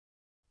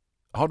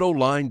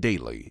AutoLine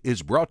Daily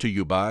is brought to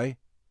you by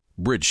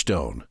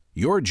Bridgestone,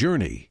 your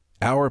journey,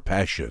 our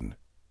passion.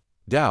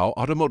 Dow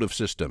Automotive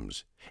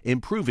Systems,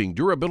 improving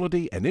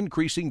durability and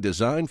increasing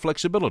design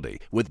flexibility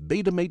with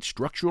Betamate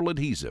structural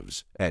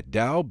adhesives at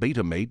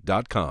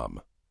dowbetamate.com.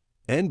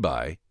 And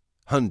by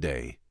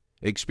Hyundai.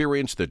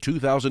 Experience the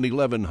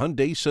 2011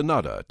 Hyundai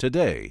Sonata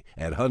today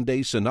at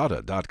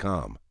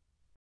HyundaiSonata.com.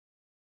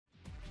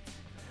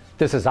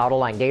 This is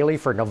AutoLine Daily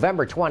for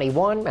November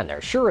 21, and there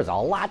sure is a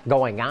lot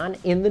going on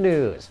in the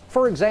news.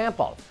 For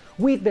example,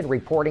 we've been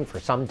reporting for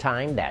some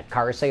time that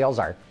car sales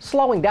are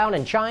slowing down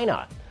in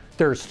China.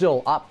 They're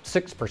still up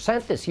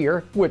 6% this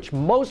year, which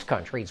most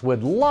countries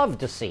would love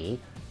to see,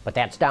 but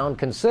that's down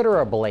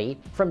considerably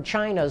from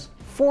China's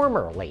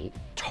formerly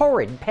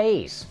torrid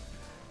pace.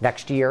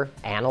 Next year,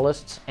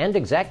 analysts and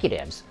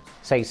executives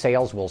say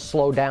sales will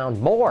slow down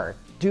more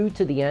due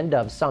to the end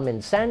of some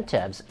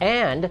incentives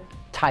and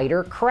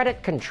tighter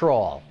credit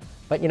control.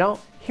 But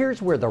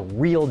here's where the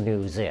real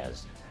news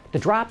is. The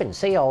drop in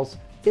sales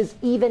is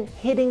even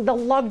hitting the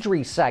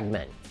luxury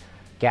segment.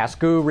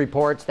 Gasgoo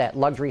reports that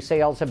luxury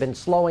sales have been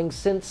slowing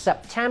since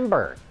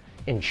September.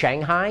 In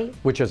Shanghai,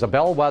 which is a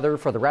bellwether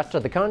for the rest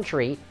of the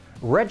country,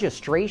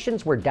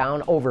 registrations were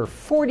down over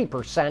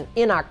 40%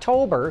 in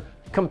October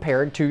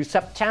compared to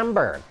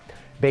September.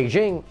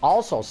 Beijing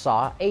also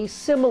saw a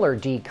similar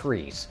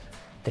decrease.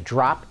 The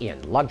drop in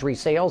luxury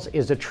sales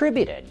is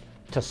attributed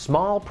to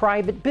small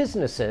private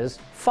businesses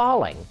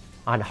falling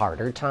on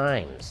harder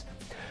times.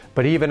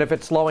 But even if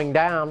it's slowing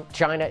down,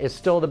 China is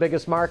still the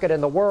biggest market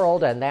in the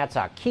world, and that's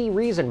a key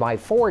reason why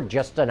Ford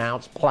just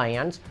announced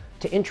plans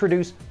to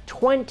introduce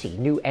 20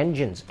 new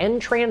engines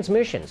and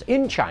transmissions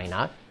in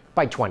China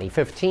by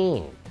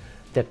 2015.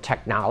 The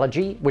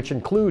technology, which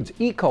includes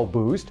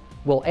EcoBoost,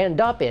 will end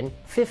up in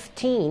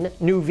 15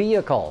 new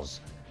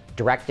vehicles.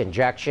 Direct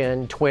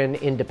injection, twin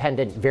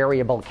independent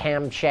variable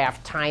camshaft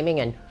timing,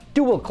 and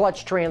dual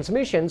clutch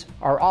transmissions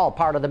are all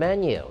part of the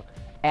menu.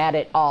 Add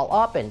it all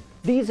up, and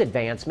these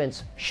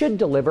advancements should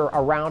deliver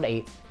around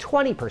a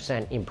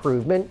 20%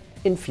 improvement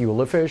in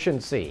fuel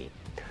efficiency.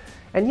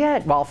 And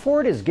yet, while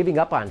Ford is giving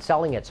up on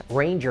selling its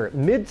Ranger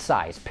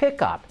midsize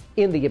pickup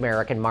in the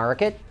American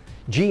market,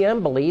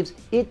 GM believes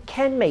it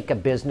can make a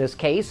business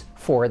case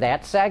for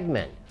that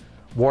segment.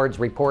 Wards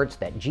reports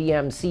that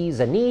GM sees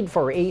a need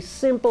for a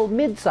simple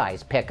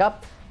midsize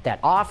pickup that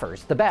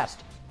offers the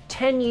best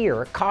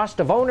 10-year cost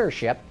of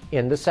ownership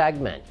in the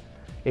segment.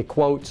 It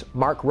quotes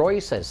Mark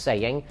Royce as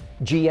saying,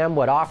 GM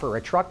would offer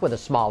a truck with a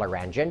smaller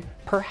engine,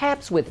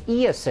 perhaps with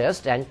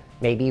e-assist, and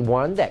maybe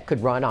one that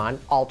could run on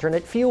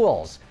alternate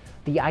fuels.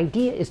 The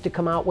idea is to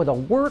come out with a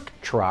work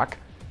truck,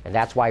 and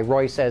that's why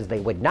Royce says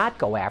they would not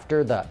go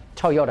after the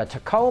Toyota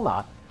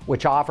Tacoma,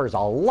 which offers a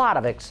lot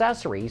of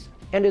accessories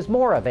and is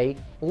more of a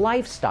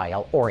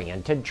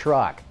lifestyle-oriented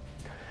truck.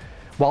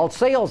 While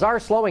sales are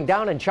slowing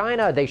down in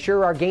China, they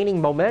sure are gaining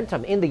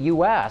momentum in the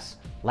U.S.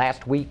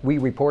 Last week, we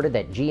reported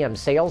that GM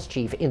sales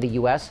chief in the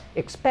U.S.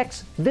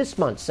 expects this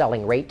month's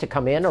selling rate to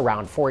come in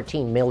around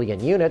 14 million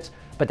units,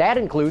 but that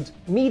includes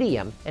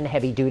medium and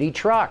heavy-duty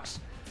trucks.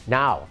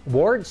 Now,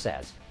 Ward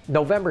says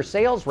November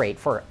sales rate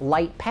for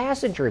light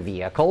passenger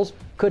vehicles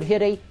could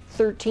hit a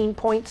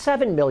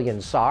 13.7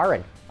 million SAAR,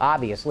 and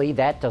obviously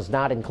that does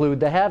not include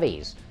the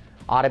heavies.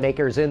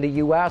 Automakers in the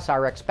U.S.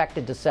 are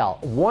expected to sell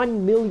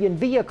 1 million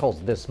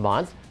vehicles this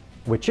month,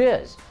 which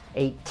is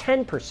a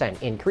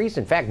 10% increase,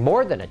 in fact,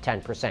 more than a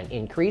 10%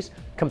 increase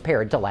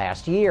compared to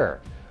last year.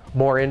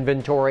 More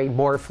inventory,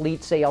 more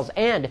fleet sales,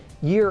 and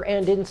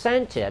year-end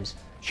incentives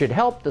should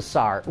help the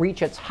SAAR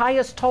reach its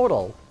highest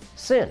total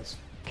since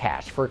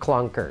Cash for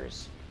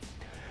Clunkers.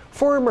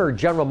 Former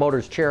General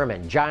Motors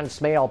chairman John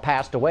Smale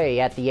passed away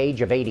at the age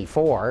of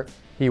 84.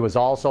 He was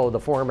also the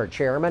former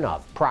chairman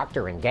of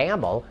Procter &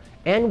 Gamble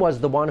and was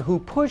the one who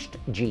pushed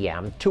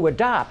GM to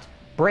adopt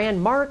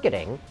brand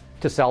marketing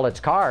to sell its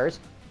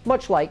cars,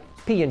 much like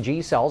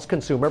P&G sells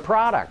consumer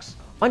products.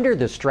 Under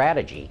this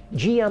strategy,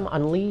 GM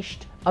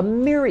unleashed a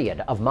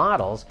myriad of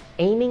models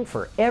aiming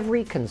for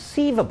every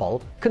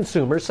conceivable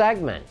consumer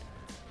segment.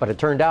 But it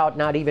turned out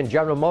not even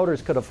General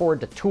Motors could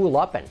afford to tool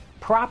up and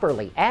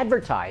properly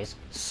advertise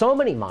so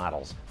many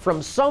models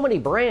from so many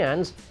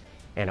brands,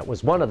 and it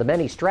was one of the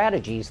many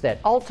strategies that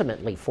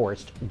ultimately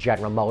forced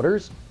General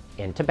Motors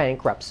into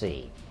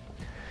bankruptcy.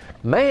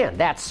 Man,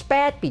 that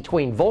spat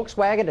between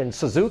Volkswagen and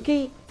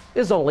Suzuki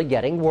is only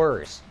getting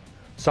worse.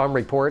 Some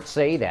reports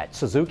say that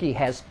Suzuki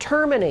has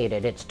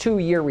terminated its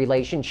 2-year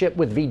relationship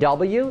with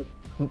VW,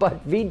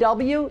 but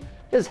VW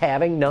is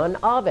having none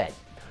of it.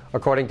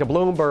 According to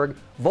Bloomberg,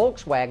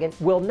 Volkswagen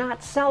will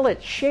not sell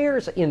its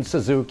shares in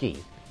Suzuki.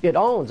 It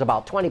owns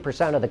about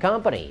 20% of the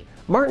company.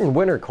 Martin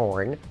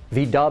Winterkorn,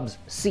 VW's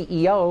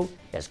CEO,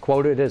 is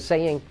quoted as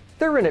saying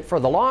they're in it for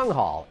the long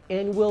haul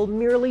and will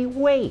merely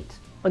wait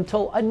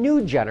until a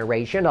new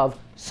generation of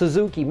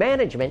Suzuki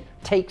management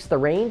takes the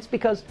reins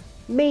because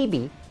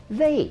maybe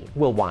they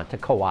will want to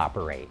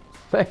cooperate.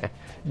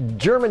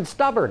 German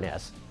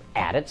stubbornness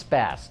at its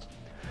best.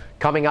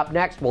 Coming up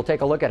next, we'll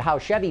take a look at how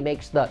Chevy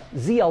makes the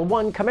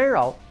ZL1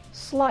 Camaro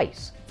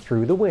slice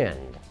through the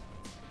wind.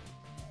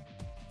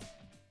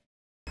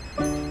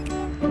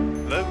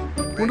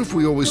 What if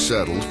we always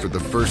settled for the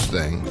first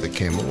thing that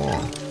came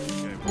along?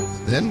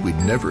 Then we'd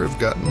never have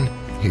gotten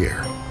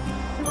here.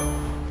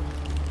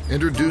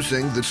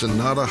 Introducing the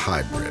Sonata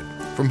Hybrid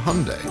from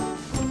Hyundai.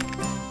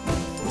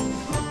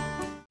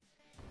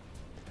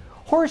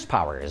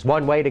 Horsepower is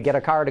one way to get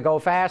a car to go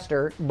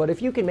faster, but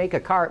if you can make a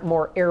car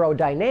more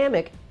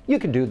aerodynamic, you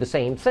can do the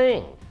same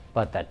thing.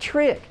 But the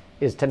trick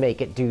is to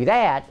make it do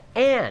that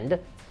and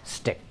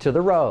stick to the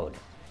road.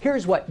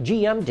 Here's what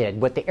GM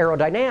did with the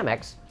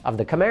aerodynamics of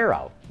the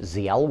Camaro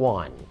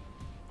ZL1.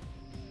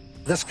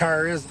 This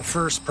car is the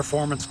first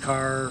performance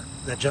car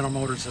that General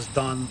Motors has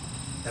done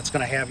that's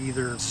going to have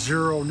either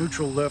zero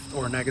neutral lift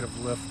or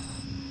negative lift.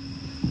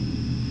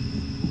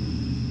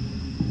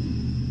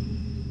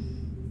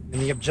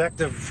 And the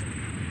objective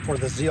for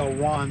the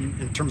ZL1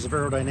 in terms of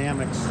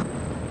aerodynamics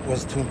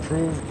was to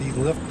improve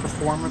the lift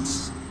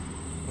performance,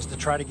 was to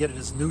try to get it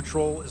as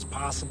neutral as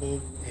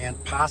possible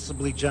and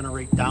possibly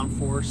generate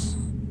downforce.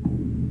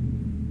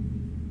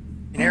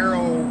 An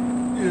aero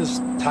is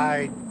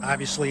tied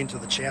obviously into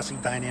the chassis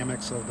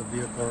dynamics of the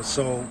vehicle,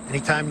 so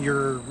anytime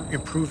you're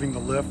improving the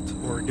lift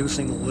or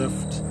reducing the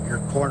lift, your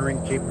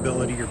cornering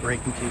capability, your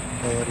braking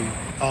capability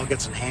all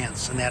gets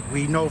enhanced. And that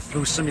we know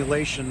through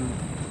simulation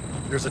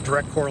there's a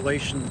direct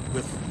correlation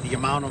with the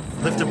amount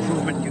of lift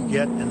improvement you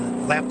get and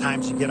the lap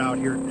times you get out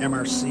here at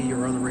MRC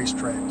or other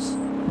racetracks.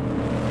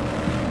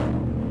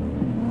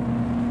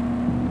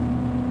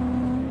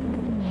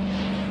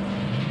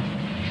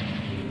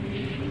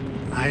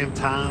 I am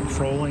Tom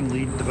Froling,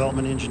 lead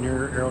development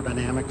engineer,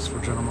 aerodynamics for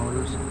General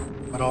Motors,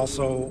 but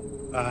also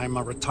I'm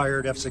a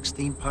retired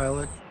F-16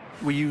 pilot.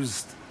 We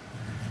used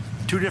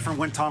 2 different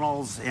wind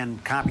tunnels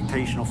and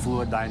computational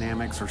fluid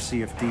dynamics, or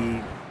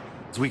CFD.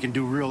 So we can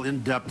do real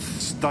in-depth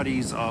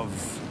studies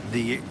of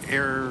the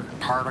air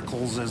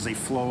particles as they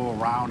flow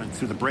around and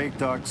through the brake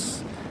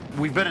ducts.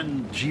 We've been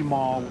in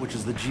GMAL, which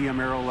is the GM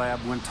Aero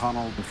Lab wind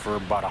tunnel, for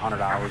about 100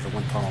 hours of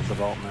wind tunnel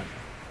development.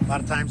 A lot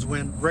of times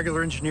when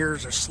regular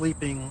engineers are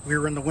sleeping, we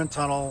were in the wind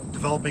tunnel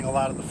developing a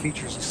lot of the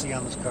features you see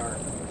on this car.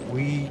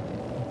 We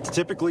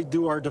typically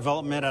do our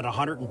development at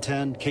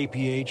 110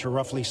 kph, or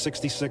roughly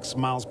 66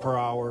 miles per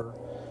hour.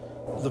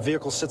 The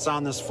vehicle sits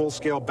on this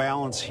full-scale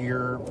balance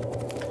here,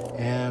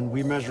 and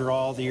we measure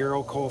all the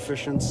aero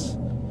coefficients.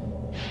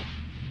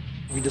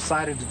 We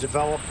decided to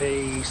develop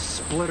a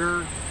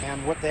splitter,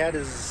 and what that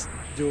is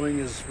doing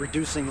is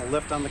reducing the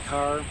lift on the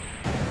car.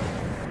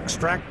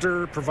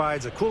 Extractor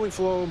provides a cooling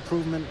flow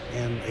improvement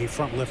and a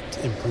front lift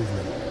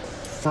improvement.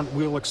 Front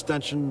wheel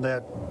extension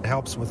that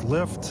helps with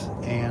lift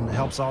and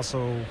helps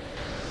also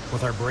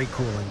with our brake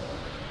cooling.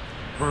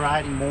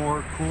 Providing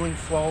more cooling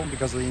flow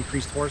because of the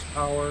increased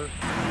horsepower.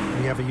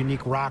 We have a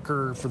unique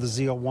rocker for the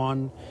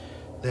ZL1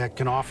 that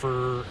can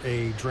offer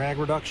a drag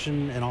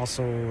reduction and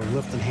also a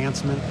lift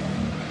enhancement.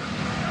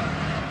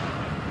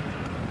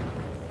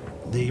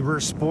 The rear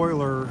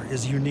spoiler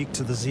is unique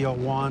to the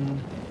ZL1.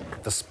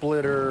 The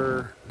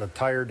splitter, the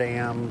tire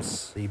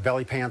dams, the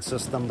belly pan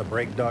system, the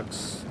brake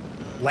ducts,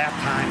 lap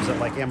times at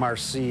like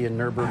MRC and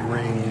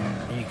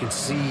Nürburgring. You can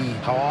see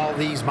how all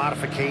these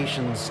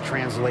modifications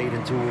translate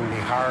into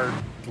a hard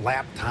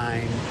lap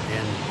time,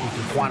 and you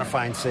can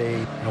quantify and say,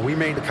 you know, we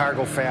made the car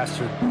go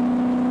faster.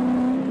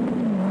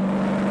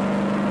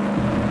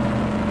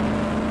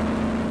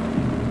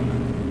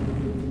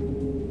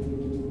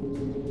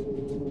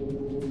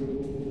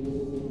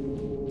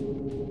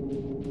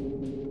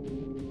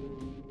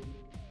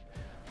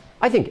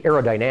 I think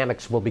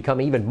aerodynamics will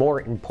become even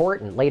more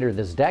important later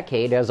this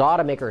decade as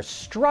automakers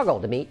struggle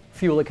to meet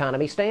fuel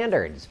economy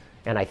standards.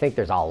 And I think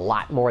there's a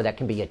lot more that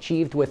can be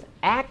achieved with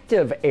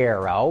active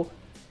aero,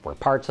 where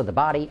parts of the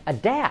body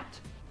adapt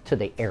to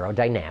the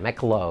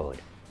aerodynamic load.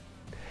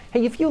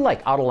 Hey, if you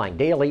like Autoline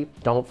Daily,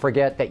 don't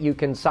forget that you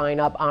can sign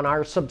up on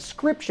our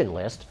subscription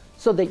list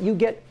so that you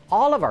get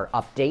all of our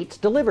updates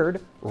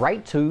delivered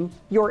right to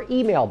your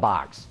email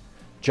box.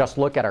 Just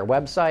look at our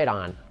website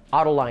on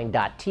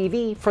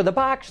Autoline.tv for the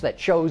box that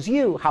shows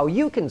you how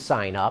you can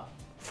sign up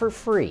for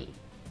free.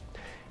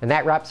 And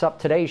that wraps up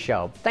today's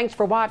show. Thanks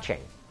for watching.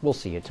 We'll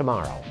see you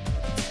tomorrow.